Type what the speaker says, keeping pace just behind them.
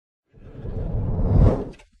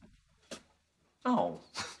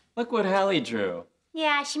Look what Hallie drew.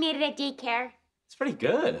 Yeah, she made it at daycare. It's pretty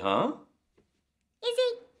good, huh? Is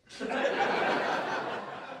he?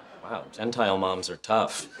 Wow, Gentile moms are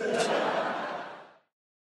tough.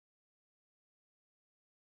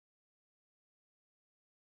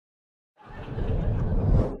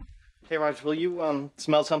 Hey, Raj, will you,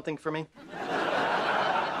 smell something for me?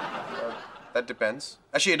 That depends.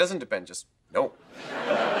 Actually, it doesn't depend, just no.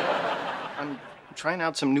 I'm trying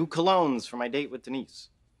out some new colognes for my date with Denise.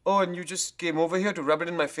 Oh, and you just came over here to rub it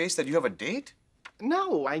in my face that you have a date?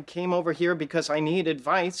 No, I came over here because I need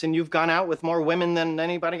advice, and you've gone out with more women than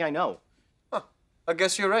anybody I know. Huh, I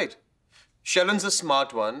guess you're right. Sheldon's the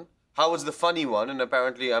smart one, Howard's the funny one, and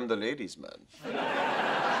apparently I'm the ladies' man.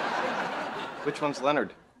 Which one's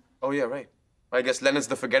Leonard? Oh, yeah, right. I guess Leonard's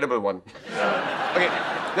the forgettable one. Okay,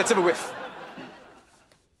 let's have a whiff.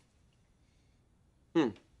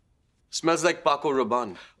 Smells like Paco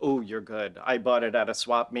Rabanne. Oh, you're good. I bought it at a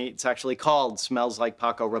swap meet. It's actually called Smells Like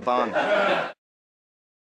Paco Rabanne.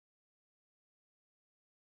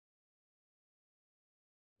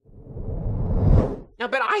 Now,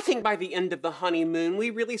 but I think by the end of the honeymoon, we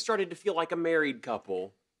really started to feel like a married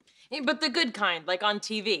couple. But the good kind, like on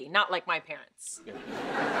TV, not like my parents.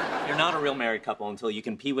 You're not a real married couple until you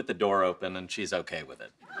can pee with the door open and she's okay with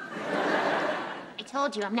it. I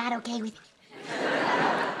told you I'm not okay with it.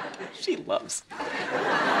 She loves.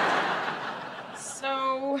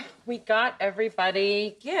 So, we got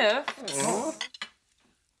everybody gifts.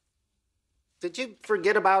 Did you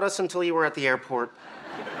forget about us until you were at the airport?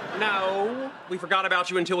 No, we forgot about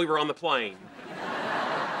you until we were on the plane.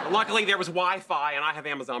 Luckily, there was Wi-Fi, and I have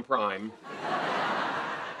Amazon Prime.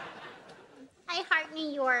 I heart New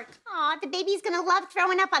York. Aw, the baby's gonna love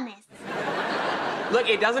throwing up on this. Look,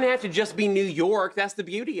 it doesn't have to just be New York. That's the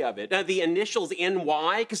beauty of it. The initials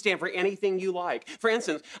NY can stand for anything you like. For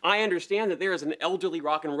instance, I understand that there is an elderly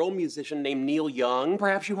rock and roll musician named Neil Young.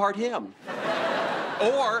 Perhaps you heart him.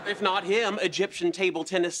 Or, if not him, Egyptian table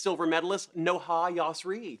tennis silver medalist Noha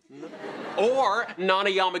Yasri. Or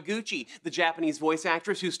Nana Yamaguchi, the Japanese voice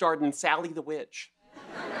actress who starred in Sally the Witch.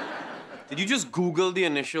 Did you just Google the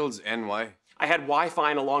initials NY? I had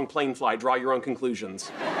Wi-Fi and a long plane flight. Draw your own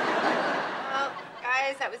conclusions. Well,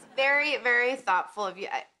 guys, that was very, very thoughtful of you.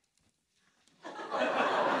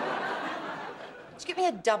 Did you get me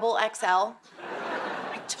a double XL?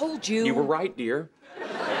 I told you. You were right, dear.